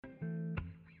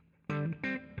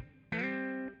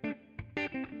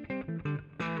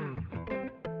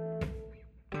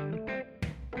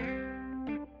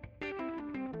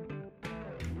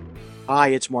Hi,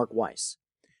 it's Mark Weiss.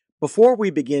 Before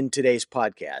we begin today's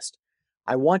podcast,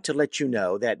 I want to let you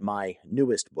know that my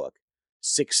newest book,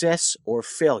 Success or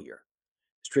Failure: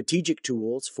 Strategic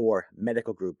Tools for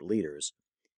Medical Group Leaders,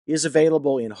 is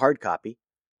available in hard copy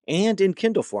and in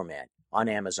Kindle format on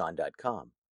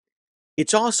Amazon.com.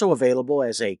 It's also available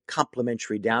as a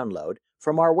complimentary download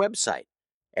from our website,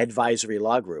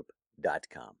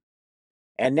 advisorylawgroup.com.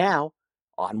 And now,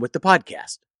 on with the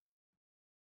podcast.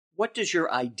 What does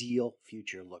your ideal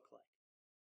future look like?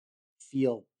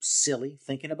 Feel silly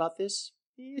thinking about this?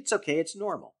 It's okay, it's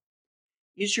normal.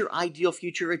 Is your ideal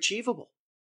future achievable?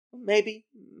 Maybe,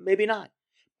 maybe not.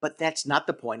 But that's not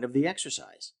the point of the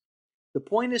exercise. The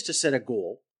point is to set a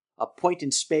goal, a point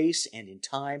in space and in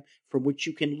time from which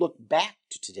you can look back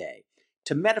to today,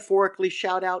 to metaphorically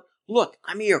shout out, "Look,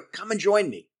 I'm here, come and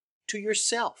join me," to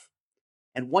yourself.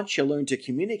 And once you learn to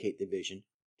communicate the vision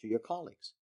to your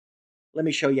colleagues. Let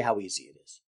me show you how easy it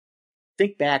is.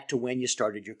 Think back to when you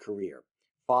started your career.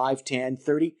 5, 10,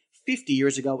 30, 50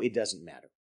 years ago, it doesn't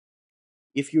matter.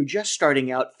 If you're just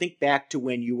starting out, think back to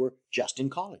when you were just in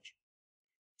college.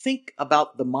 Think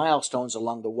about the milestones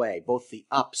along the way, both the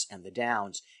ups and the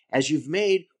downs, as you've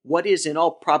made what is in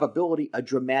all probability a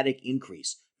dramatic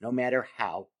increase, no matter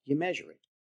how you measure it.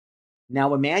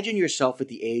 Now imagine yourself at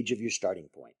the age of your starting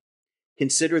point.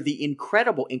 Consider the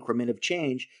incredible increment of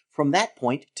change from that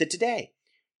point to today.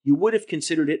 You would have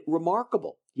considered it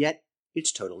remarkable, yet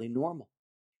it's totally normal.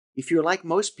 If you're like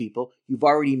most people, you've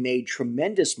already made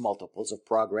tremendous multiples of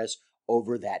progress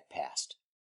over that past.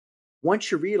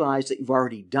 Once you realize that you've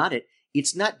already done it,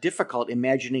 it's not difficult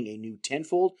imagining a new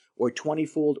tenfold or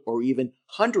 20-fold or even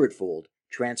 100-fold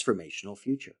transformational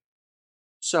future.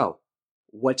 So,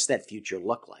 what's that future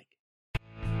look like?